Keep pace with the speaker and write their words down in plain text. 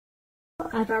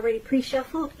I've already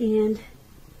pre-shuffled, and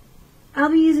I'll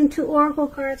be using 2 oracle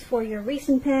cards for your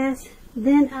recent past.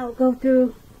 Then I'll go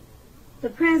through the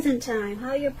present time,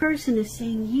 how your person is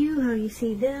seeing you, how you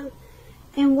see them,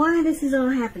 and why this is all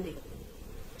happening.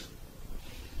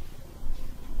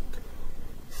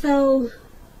 So,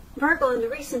 Virgo, in the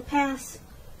recent past,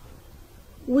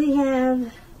 we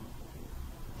have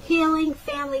healing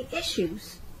family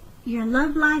issues. Your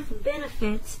love life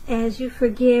benefits as you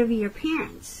forgive your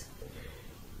parents.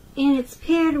 And it's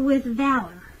paired with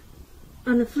valor.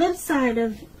 On the flip side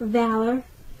of valor,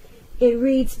 it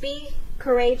reads, be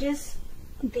courageous.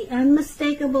 The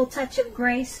unmistakable touch of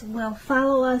grace will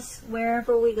follow us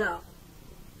wherever we go.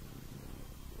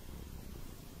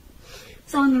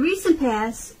 So in the recent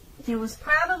past, there was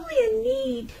probably a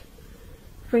need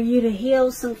for you to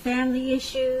heal some family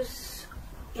issues.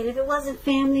 And if it wasn't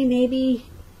family, maybe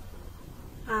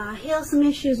heal some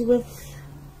issues with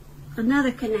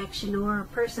another connection or a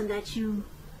person that you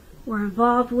were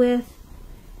involved with.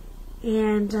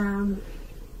 And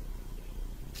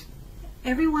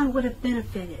everyone would have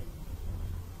benefited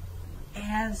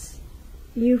as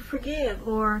you forgive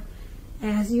or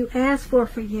as you ask for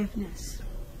forgiveness.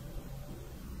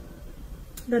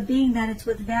 But being that it's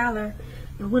with valor,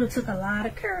 it would have took a lot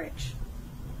of courage.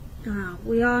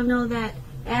 We all know that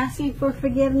asking for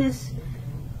forgiveness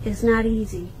is not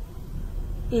easy.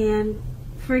 And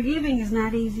forgiving is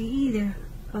not easy either.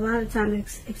 A lot of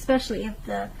times, especially if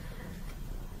the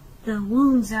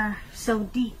wounds are so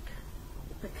deep.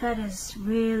 The cut is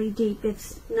really deep.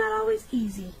 It's not always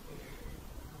easy.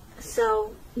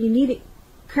 So you need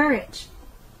courage.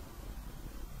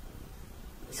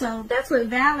 So that's what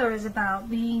valor is about,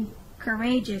 being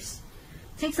courageous.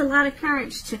 It takes a lot of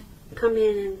courage to come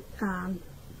in and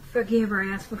forgive or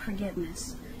ask for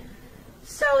forgiveness.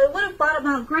 So it would have brought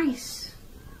about grace.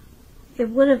 It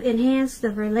would have enhanced the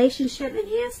relationship,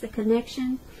 enhanced the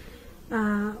connection.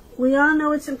 We all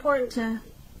know it's important to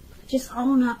just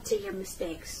own up to your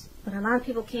mistakes. But a lot of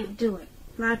people can't do it.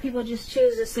 A lot of people just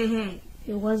choose to say, hey,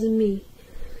 it wasn't me.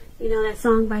 You know that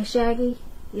song by Shaggy?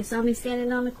 You saw me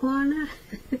standing on the corner?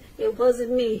 It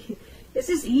wasn't me. It's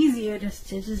just easier to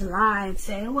just lie and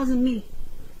say, it wasn't me.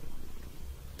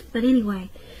 But anyway,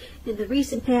 in the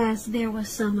recent past, there was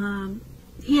some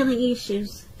healing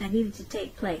issues that needed to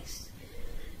take place.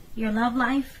 Your love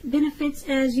life benefits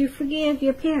as you forgive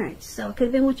your parents. So it could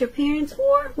have been with your parents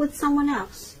or with someone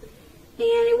else. And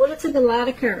it would have took a lot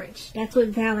of courage. That's what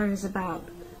valor is about.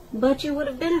 But you would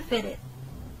have benefited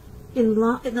in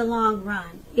the long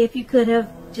run if you could have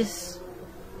just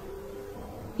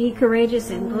be courageous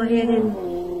and go ahead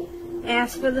and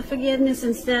ask for the forgiveness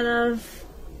instead of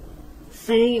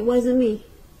saying it wasn't me.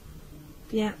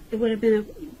 Yeah, it would have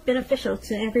been beneficial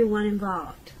to everyone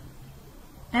involved.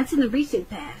 That's in the recent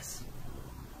past.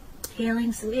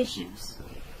 Healing some issues.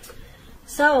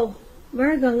 So,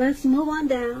 Virgo, let's move on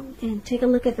down and take a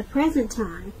look at the present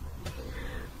time.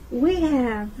 We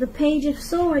have the Page of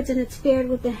Swords, and it's paired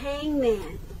with the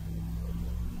Hangman.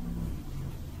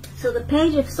 So the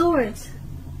Page of Swords,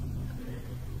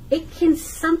 it can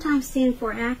sometimes stand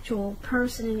for an actual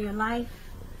person in your life.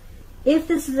 If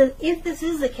this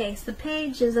is the case, the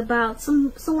page is about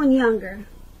someone younger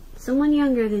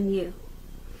than you.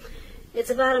 It's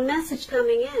about a message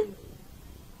coming in.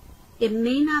 It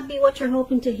may not be what you're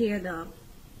hoping to hear, though.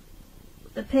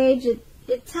 The page,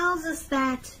 it tells us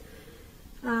that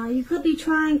you could be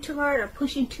trying too hard or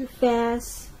pushing too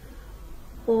fast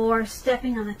or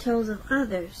stepping on the toes of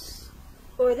others.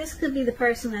 Or this could be the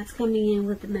person that's coming in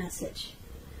with the message.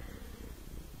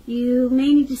 You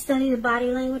may need to study the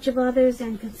body language of others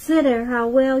and consider how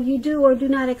well you do or do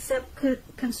not accept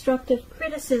constructive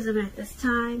criticism at this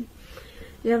time.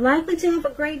 You're likely to have a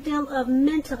great deal of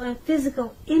mental and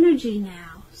physical energy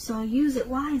now, so use it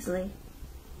wisely.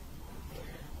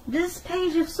 This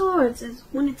Page of Swords is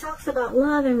when it talks about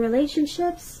love and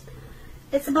relationships.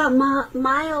 It's about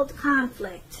mild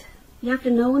conflict. You have to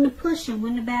know when to push and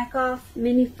when to back off.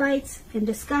 Many fights and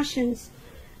discussions,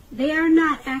 they are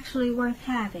not actually worth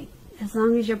having as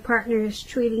long as your partner is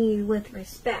treating you with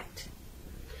respect.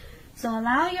 So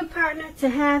allow your partner to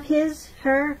have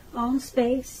her own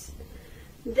space.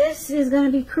 This is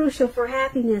going to be crucial for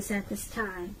happiness at this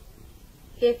time.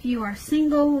 If you are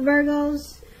single,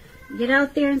 Virgos, get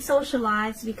out there and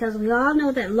socialize, because we all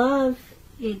know that love,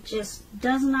 it just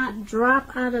does not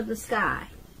drop out of the sky.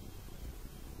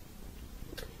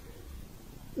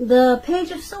 The Page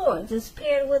of Swords is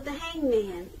paired with the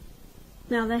Hangman.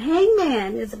 Now the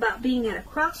Hangman is about being at a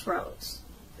crossroads.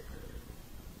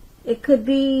 It could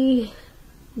be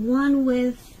one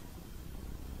with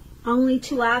only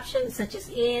two options, such as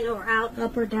in or out,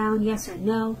 up or down, yes or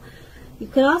no. You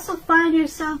could also find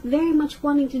yourself very much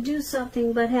wanting to do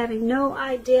something but having no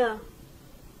idea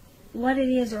what it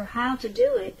is or how to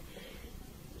do it.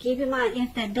 Keep in mind,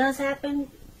 if that does happen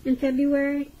in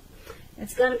February,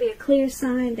 it's going to be a clear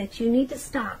sign that you need to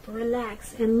stop,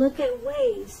 relax, and look at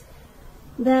ways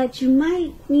that you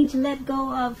might need to let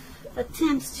go of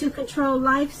attempts to control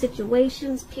life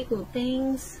situations, people,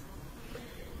 things.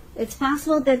 It's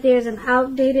possible that there's an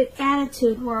outdated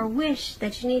attitude or a wish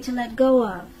that you need to let go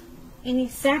of. Any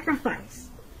sacrifice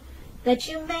that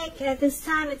you make at this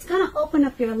time, it's going to open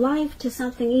up your life to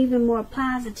something even more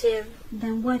positive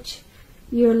than what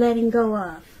you're letting go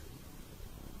of.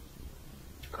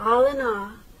 All in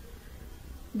all,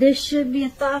 this should be a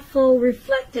thoughtful,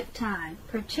 reflective time,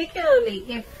 particularly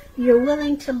if you're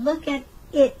willing to look at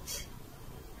it.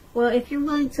 Well, if you're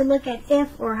willing to look at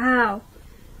if or how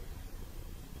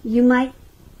you might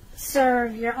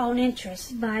serve your own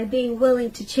interests by being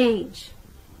willing to change.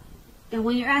 And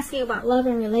when you're asking about love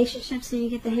and relationships and you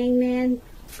get the Hangman,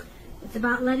 it's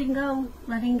about letting go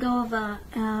of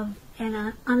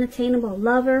an unattainable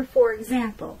lover, for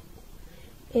example.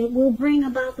 It will bring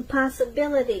about the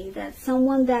possibility that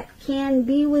someone that can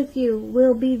be with you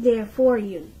will be there for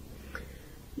you.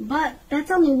 But that's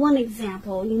only one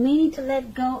example. You may need to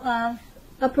let go of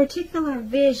a particular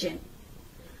vision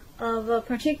of a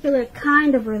particular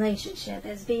kind of relationship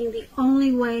as being the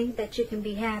only way that you can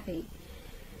be happy.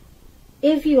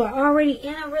 If you are already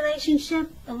in a relationship,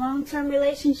 a long-term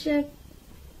relationship,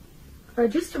 or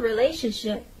just a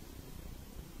relationship,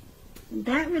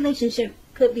 that relationship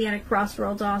could be at a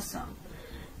crossroads also.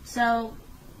 So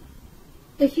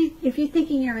if you're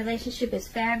thinking your relationship is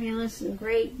fabulous and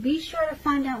great, be sure to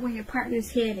find out where your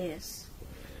partner's head is.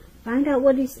 Find out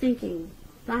what he's thinking.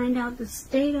 Find out the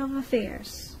state of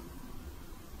affairs.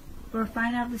 Or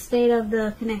find out the state of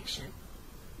the connection.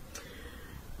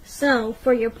 So,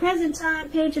 for your present time,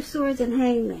 Page of Swords and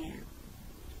Hangman.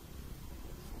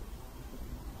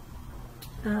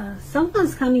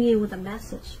 Someone's coming in with a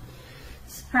message.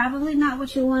 It's probably not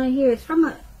what you want to hear. It's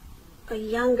from a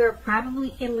younger,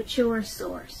 probably immature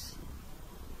source.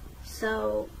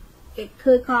 So, it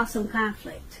could cause some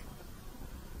conflict.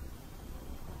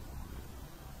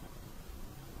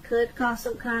 Could cause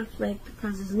some conflict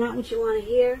because it's not what you want to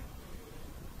hear.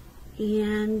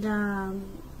 And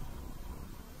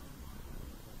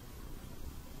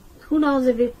who knows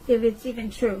if it's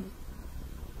even true?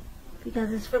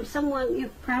 Because it's from someone, you're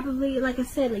probably, like I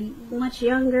said, a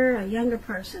younger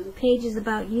person. The page is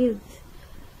about youth.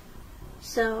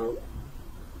 So,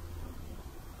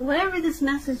 whatever this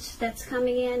message that's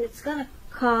coming in, it's going to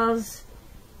cause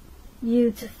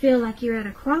you to feel like you're at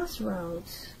a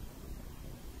crossroads.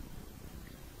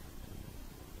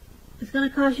 It's going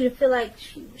to cause you to feel like,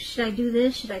 should I do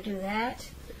this? Should I do that?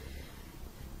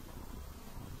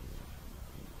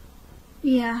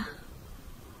 Yeah.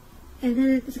 And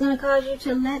then it's going to cause you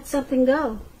to let something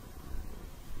go.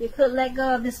 You could let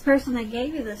go of this person that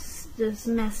gave you this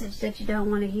message that you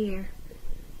don't want to hear.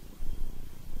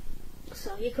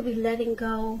 So you could be letting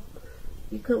go.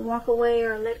 You could walk away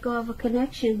or let go of a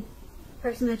connection,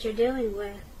 person that you're dealing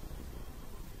with.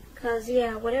 Because,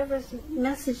 yeah, whatever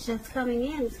message that's coming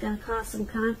in is going to cause some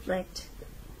conflict.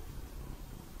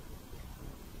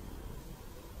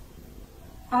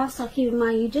 Also, keep in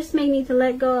mind, you just may need to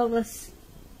let go of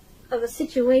a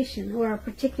situation or a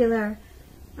particular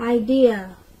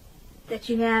idea that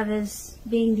you have as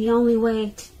being the only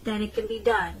way that it can be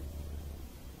done.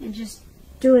 And just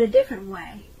do it a different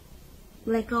way.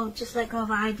 Just let go of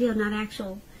an idea, not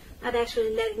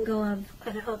actually letting go of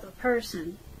another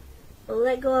person. But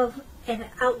let go of an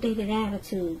outdated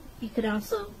attitude. You could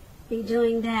also be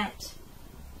doing that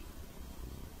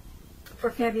for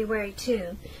February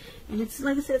too. And it's,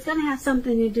 like I said, it's going to have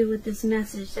something to do with this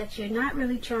message that you're not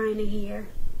really trying to hear.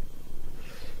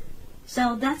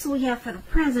 So that's what we have for the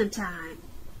present time.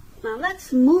 Now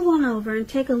let's move on over and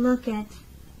take a look at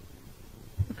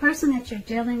the person that you're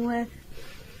dealing with,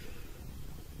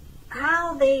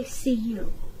 how they see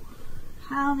you,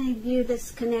 how they view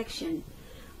this connection.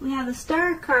 We have a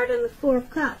Star card and the Four of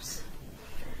Cups.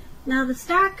 Now the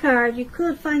Star card, you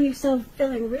could find yourself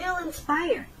feeling real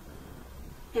inspired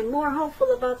and more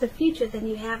hopeful about the future than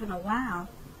you have in a while.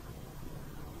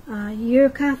 You're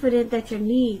confident that your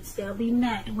needs, they'll be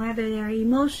met, whether they're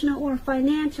emotional or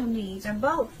financial needs, or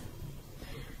both.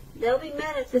 They'll be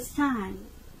met at this time.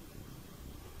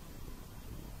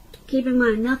 Keep in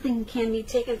mind, nothing can be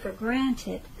taken for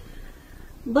granted.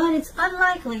 But it's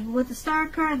unlikely with the Star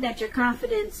card that your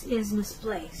confidence is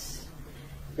misplaced.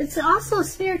 It's also a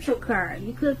spiritual card.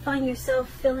 You could find yourself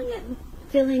feeling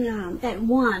at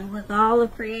one with all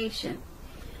of creation.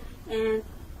 And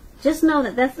just know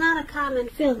that that's not a common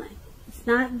feeling. It's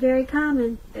not very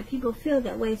common that people feel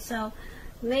that way, so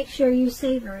make sure you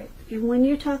savor it. And when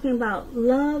you're talking about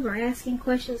love or asking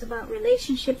questions about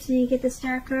relationships and you get the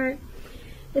Star card,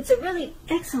 it's a really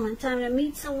excellent time to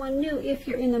meet someone new if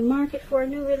you're in the market for a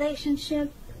new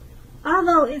relationship.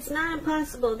 Although it's not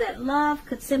impossible that love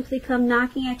could simply come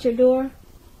knocking at your door.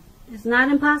 It's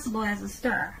not impossible as a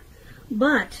Star.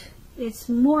 But it's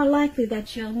more likely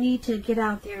that you'll need to get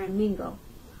out there and mingle.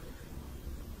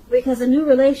 Because a new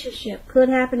relationship could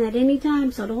happen at any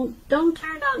time, so don't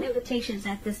turn down invitations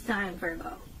at this time,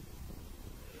 Virgo.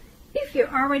 If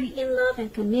you're already in love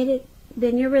and committed,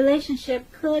 then your relationship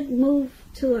could move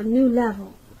to a new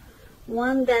level.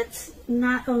 One that's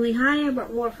not only higher,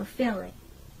 but more fulfilling.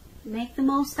 Make the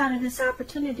most out of this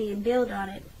opportunity and build on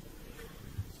it.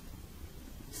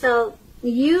 So,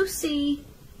 you see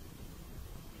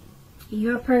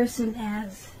your person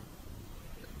as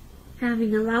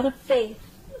having a lot of faith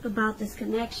about this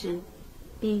connection,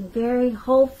 being very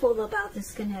hopeful about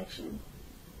this connection.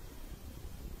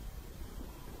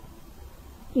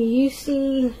 You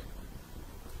see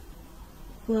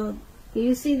them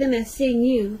as seeing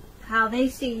you, how they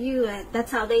see you,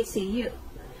 that's how they see you.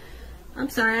 I'm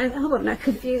sorry, I hope I'm not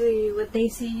confusing you with they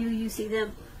see you, you see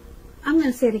them. I'm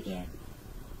going to say it again.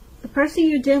 The person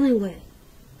you're dealing with,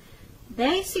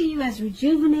 they see you as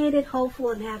rejuvenated,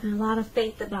 hopeful, and having a lot of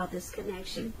faith about this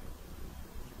connection.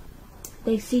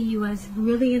 They see you as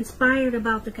really inspired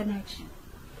about the connection.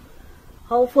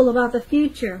 Hopeful about the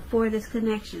future for this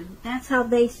connection. That's how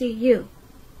they see you.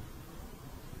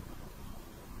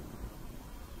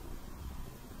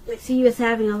 They see you as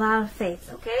having a lot of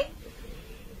faith, okay?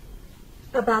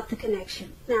 About the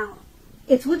connection. Now,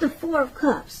 it's with the Four of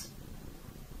Cups.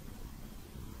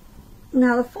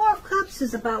 Now, the Four of Cups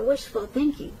is about wishful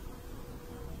thinking.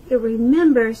 It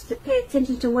remembers to pay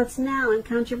attention to what's now and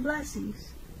count your blessings.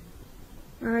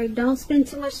 Alright, don't spend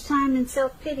too much time in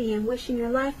self-pity and wishing your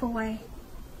life away.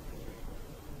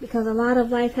 Because a lot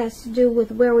of life has to do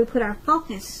with where we put our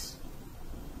focus.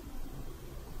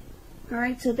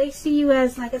 Alright, so they see you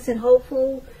as, like I said,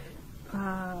 hopeful.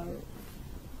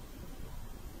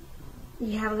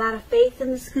 You have a lot of faith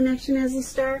in this connection as a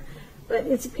Star. But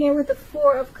it's paired with the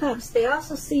Four of Cups. They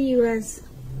also see you as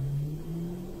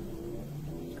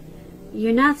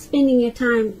you're not spending your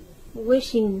time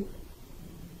wishing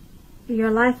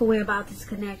your life away about this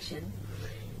connection.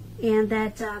 And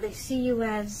that they see you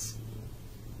as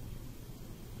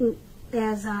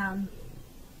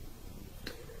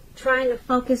trying to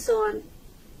focus on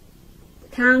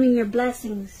counting your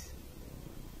blessings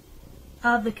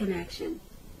of the connection.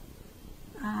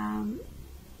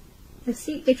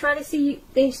 They try to see you.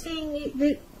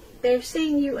 They're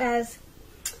seeing you as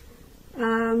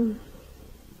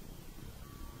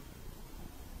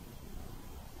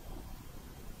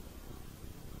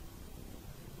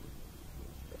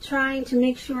trying to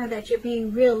make sure that you're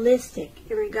being realistic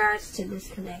in regards to this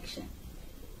connection.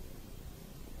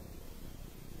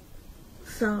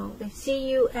 So they see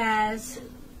you as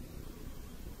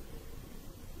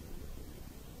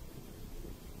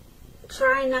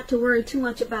trying not to worry too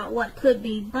much about what could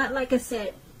be, but like I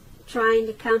said, trying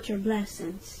to count your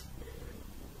blessings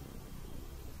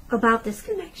about this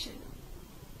connection.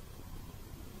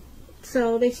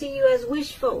 So they see you as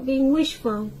being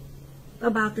wishful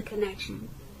about the connection.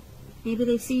 Maybe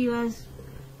they see you as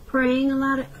praying a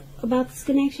lot about this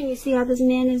connection. You see how this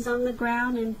man is on the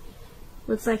ground and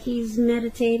looks like he's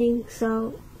meditating.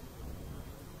 So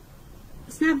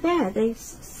it's not bad.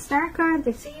 Star card,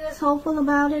 they see you as hopeful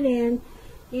about it, and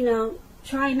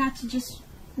try not to just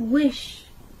wish.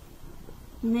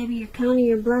 Maybe you're counting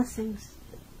your blessings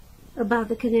about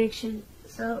the connection.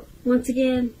 So once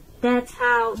again, that's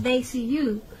how they see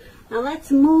you. Now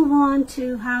let's move on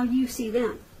to how you see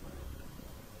them.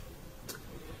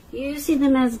 You see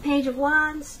them as the Page of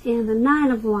Wands and the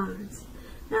Nine of Wands.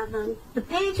 Now the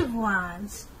Page of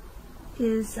Wands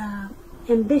is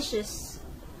ambitious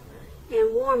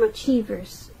and warm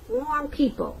achievers, warm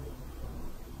people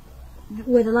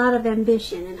with a lot of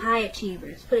ambition and high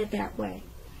achievers, put it that way.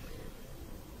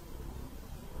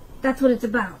 That's what it's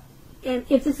about. And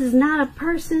if this is not a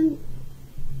person,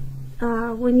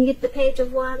 when you get the Page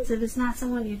of Wands, if it's not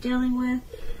someone you're dealing with,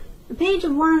 the Page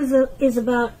of Wands is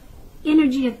about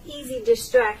energy of easy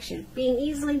distraction, being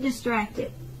easily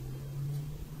distracted.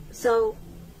 So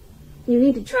you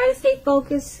need to try to stay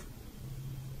focused.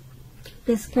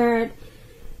 This card,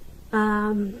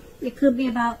 it could be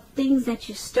about things that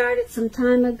you started some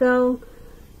time ago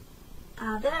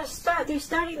they're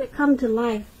starting to come to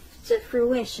life, to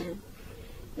fruition.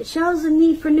 It shows a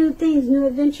need for new things, new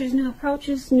adventures, new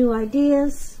approaches, new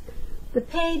ideas, The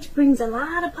page brings a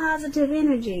lot of positive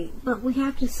energy, but we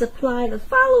have to supply the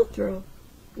follow-through.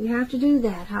 You have to do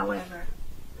that, however.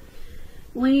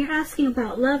 When you're asking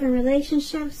about love and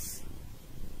relationships,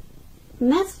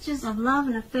 messages of love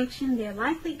and affection, they're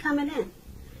likely coming in.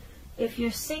 If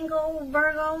you're single,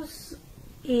 Virgos,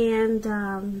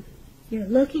 and you're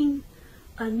looking,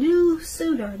 a new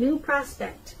suitor, a new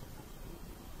prospect,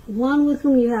 one with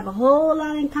whom you have a whole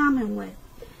lot in common with,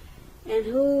 and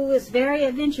who is very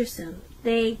adventuresome.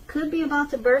 They could be about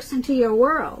to burst into your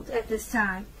world at this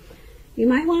time. You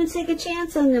might want to take a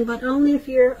chance on them, but only if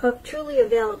you're truly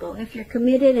available. If you're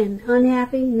committed and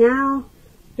unhappy, now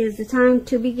is the time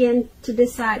to begin to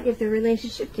decide if the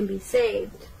relationship can be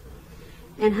saved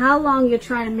and how long you're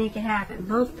trying to make it happen.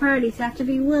 Both parties have to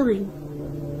be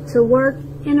willing to work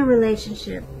in a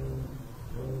relationship.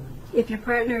 If your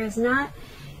partner is not,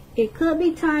 it could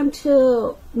be time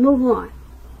to move on.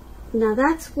 Now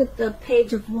that's with the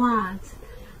Page of Wands.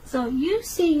 So you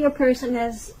see your person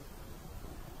as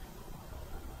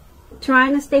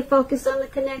trying to stay focused on the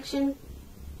connection.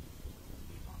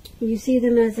 You see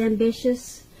them as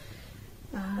ambitious.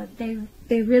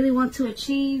 They really want to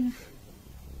achieve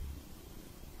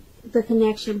the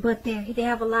connection, but they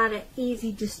have a lot of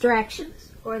easy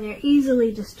distractions, or they're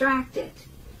easily distracted.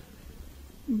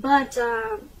 But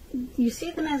you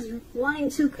see them as wanting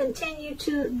to continue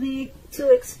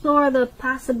to explore the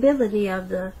possibility of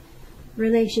the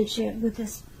relationship with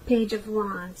this Page of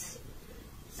Wands.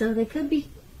 So they could be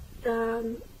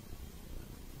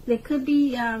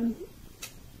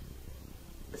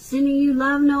sending you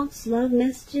love notes, love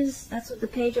messages. That's what the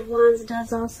Page of Wands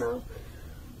does also.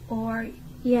 Or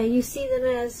yeah, you see them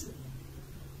as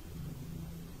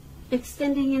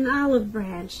extending an olive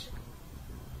branch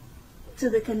to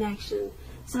the connection.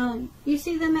 So you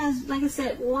see them as, like I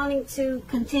said, wanting to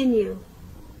continue,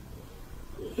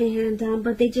 and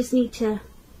but they just need to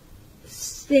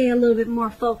stay a little bit more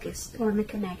focused on the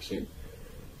connection.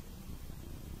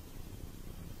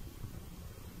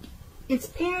 It's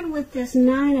paired with this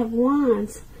Nine of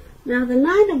Wands. Now the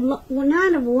Nine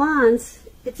of Wands,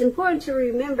 it's important to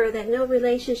remember that no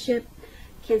relationship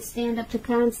can stand up to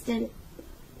constant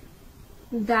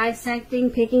dissecting,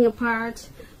 picking apart.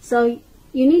 So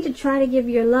you need to try to give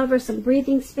your lover some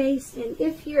breathing space. And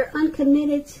if you're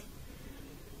uncommitted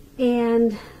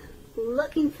and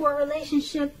looking for a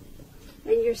relationship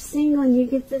and you're single and you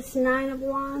get this Nine of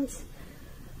Wands,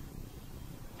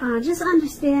 just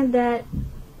understand that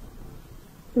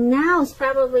now is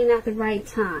probably not the right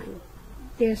time.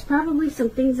 There's probably some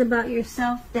things about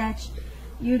yourself that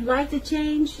you'd like to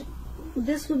change.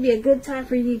 This would be a good time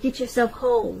for you to get yourself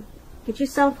whole. Get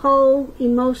yourself whole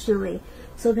emotionally,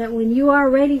 so that when you are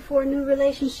ready for a new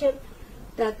relationship,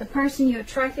 that the person you're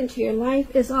attracting to your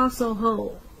life is also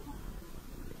whole.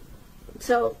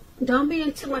 So don't be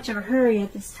in too much of a hurry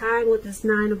at this time with this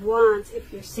Nine of Wands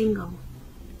if you're single.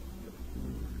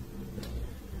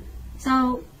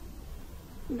 So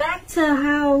back to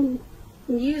how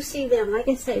you see them. Like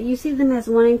I said, you see them as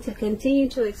wanting to continue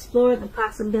to explore the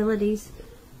possibilities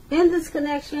in this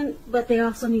connection, but they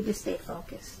also need to stay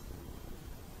focused.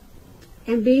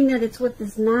 And being that it's with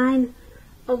this Nine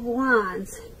of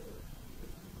Wands,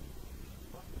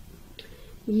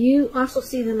 you also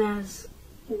see them as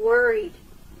worried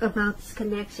about this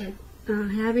connection,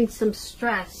 having some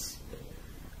stress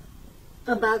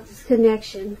about this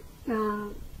connection.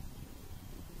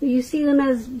 You see them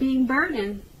as being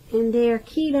burdened, and they are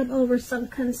keyed up over some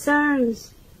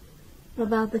concerns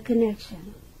about the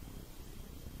connection.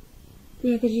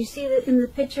 Yeah, because you see that in the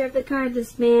picture of the card,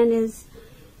 this man is,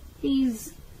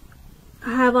 he's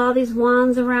have all these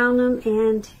wands around him,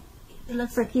 and it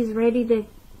looks like he's ready to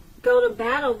go to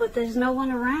battle, but there's no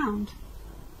one around.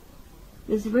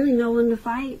 There's really no one to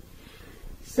fight.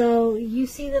 So you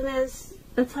see them as,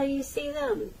 that's how you see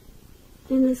them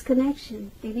in this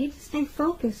connection. They need to stay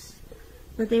focused,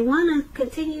 but they want to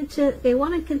continue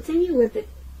with it,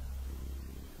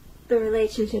 the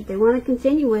relationship. They want to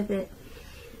continue with it.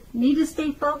 Need to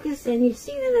stay focused, and you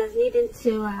see them as needing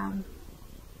to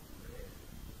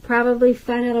probably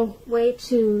find out a way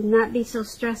to not be so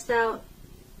stressed out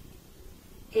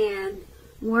and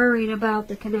worried about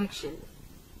the connection,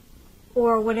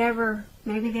 or whatever.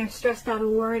 Maybe they're stressed out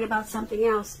and worried about something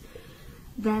else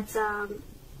that's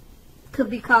could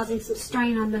be causing some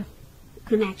strain on the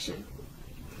connection.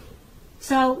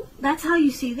 So that's how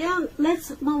you see them.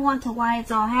 Let's move on to why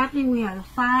it's all happening. We have the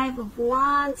Five of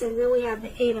Wands, and then we have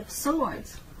the Eight of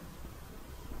Swords.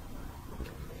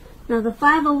 Now the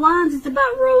Five of Wands is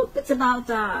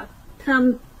about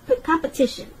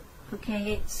competition.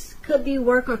 Okay, it could be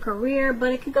work or career,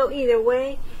 but it could go either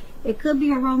way. It could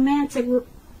be a romantic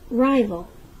rival.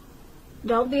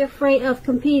 Don't be afraid of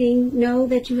competing. Know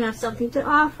that you have something to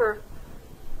offer.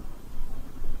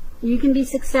 You can be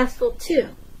successful too,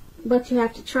 but you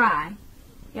have to try.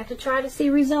 You have to try to see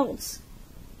results.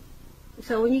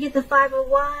 So when you get the Five of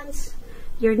Wands,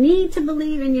 your need to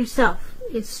believe in yourself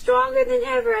is stronger than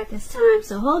ever at this time.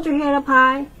 So hold your head up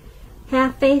high.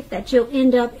 Have faith that you'll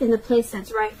end up in the place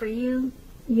that's right for you.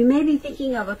 You may be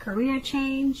thinking of a career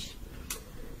change.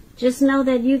 Just know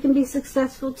that you can be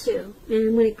successful too.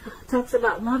 And when it talks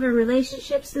about love and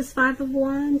relationships, this Five of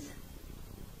Wands,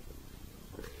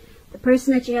 the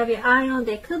person that you have your eye on,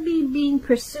 they could be being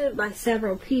pursued by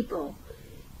several people.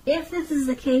 If this is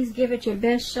the case, give it your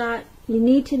best shot. You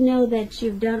need to know that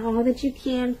you've done all that you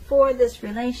can for this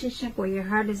relationship where your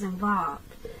heart is involved.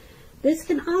 This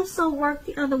can also work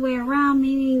the other way around,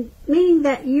 meaning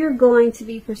that you're going to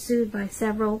be pursued by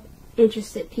several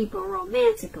interested people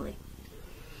romantically.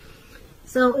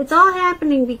 So it's all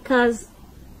happening because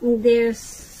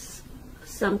there's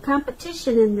some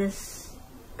competition in this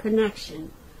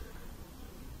connection.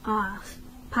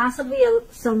 Possibly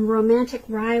some romantic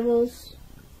rivals.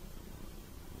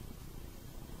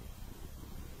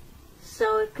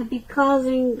 So it could be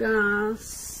causing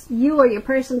you or your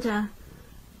person to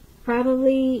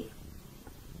probably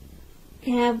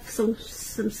have some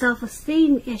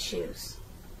self-esteem issues.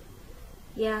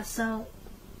 Yeah, so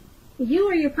you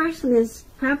or your person is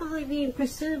probably being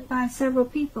pursued by several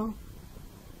people,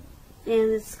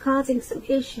 and it's causing some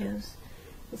issues.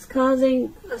 It's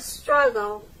causing a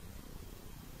struggle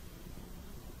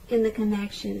in the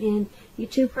connection, and you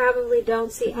two probably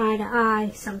don't see eye to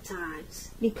eye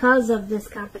sometimes because of this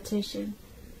competition.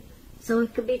 So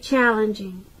it could be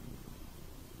challenging.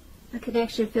 The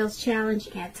connection feels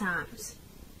challenging at times.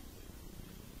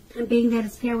 And being that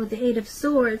it's paired with the Eight of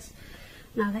Swords,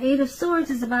 now the Eight of Swords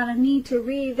is about a need to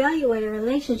reevaluate a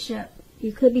relationship.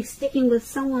 You could be sticking with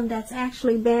someone that's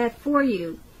actually bad for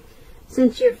you,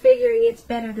 since you're figuring it's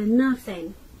better than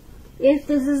nothing. If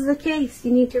this is the case,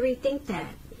 you need to rethink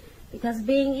that. Because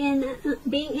being in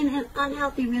an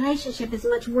unhealthy relationship is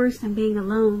much worse than being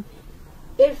alone.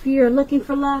 If you're looking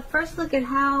for love, first look at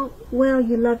how well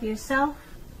you love yourself.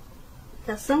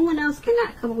 Because someone else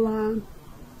cannot come along.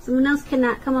 Someone else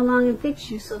cannot come along and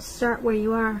fix you, so start where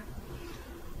you are.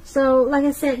 So, like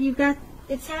I said,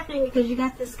 it's happening because you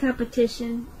got this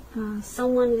competition.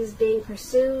 Someone is being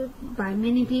pursued by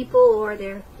many people, or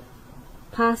they're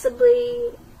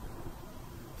possibly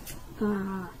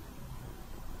I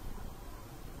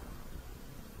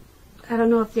don't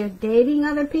know if they're dating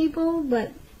other people,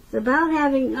 but it's about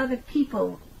having other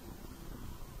people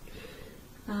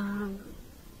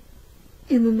in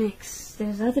the mix.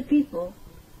 There's other people.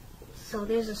 So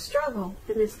there's a struggle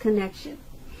in this connection.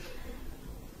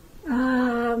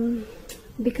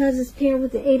 Because it's paired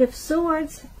with the Eight of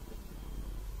Swords,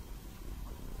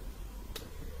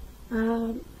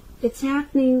 it's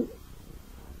happening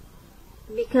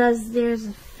because there's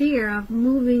a fear of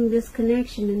moving this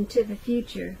connection into the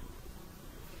future.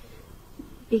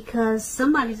 Because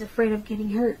somebody's afraid of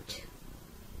getting hurt.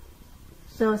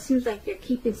 So it seems like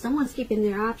someone's keeping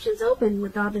their options open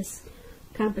with all this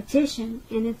competition,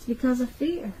 and it's because of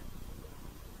fear.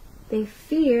 They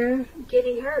fear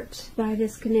getting hurt by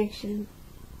this connection.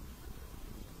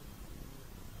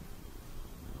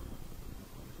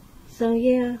 So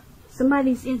yeah,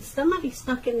 somebody's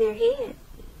stuck in their head.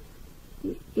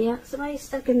 Yeah, somebody's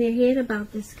stuck in their head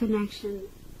about this connection.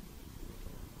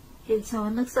 And so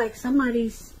it looks like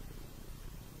somebody's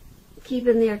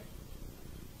keeping their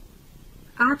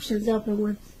options open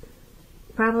with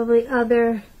probably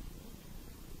other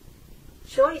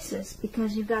choices,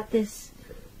 because you've got this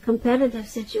competitive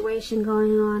situation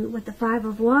going on with the Five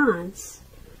of Wands.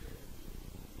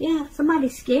 Yeah,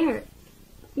 somebody's scared.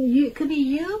 It could be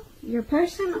you, your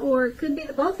person, or it could be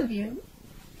the both of you.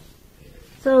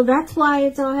 So that's why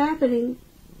it's all happening.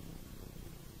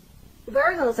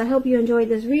 Virgos, I hope you enjoyed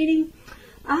this reading.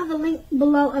 I'll have a link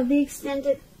below of the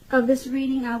extended of this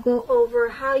reading. I'll go over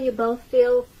how you both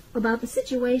feel about the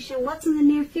situation, what's in the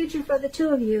near future for the two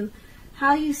of you,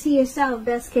 how you see yourself,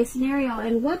 best case scenario,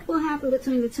 and what will happen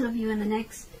between the two of you in the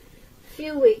next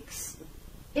few weeks.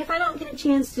 If I don't get a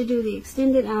chance to do the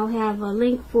extended, I'll have a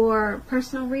link for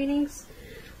personal readings.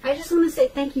 I just want to say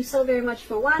thank you so very much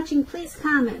for watching. Please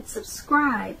comment,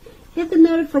 subscribe, hit the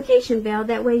notification bell.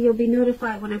 That way you'll be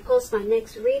notified when I post my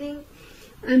next reading.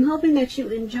 I'm hoping that you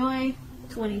enjoy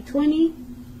 2020.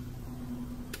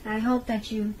 I hope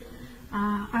that you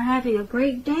are having a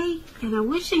great day, and I'm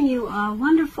wishing you a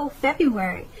wonderful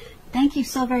February. Thank you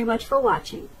so very much for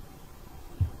watching.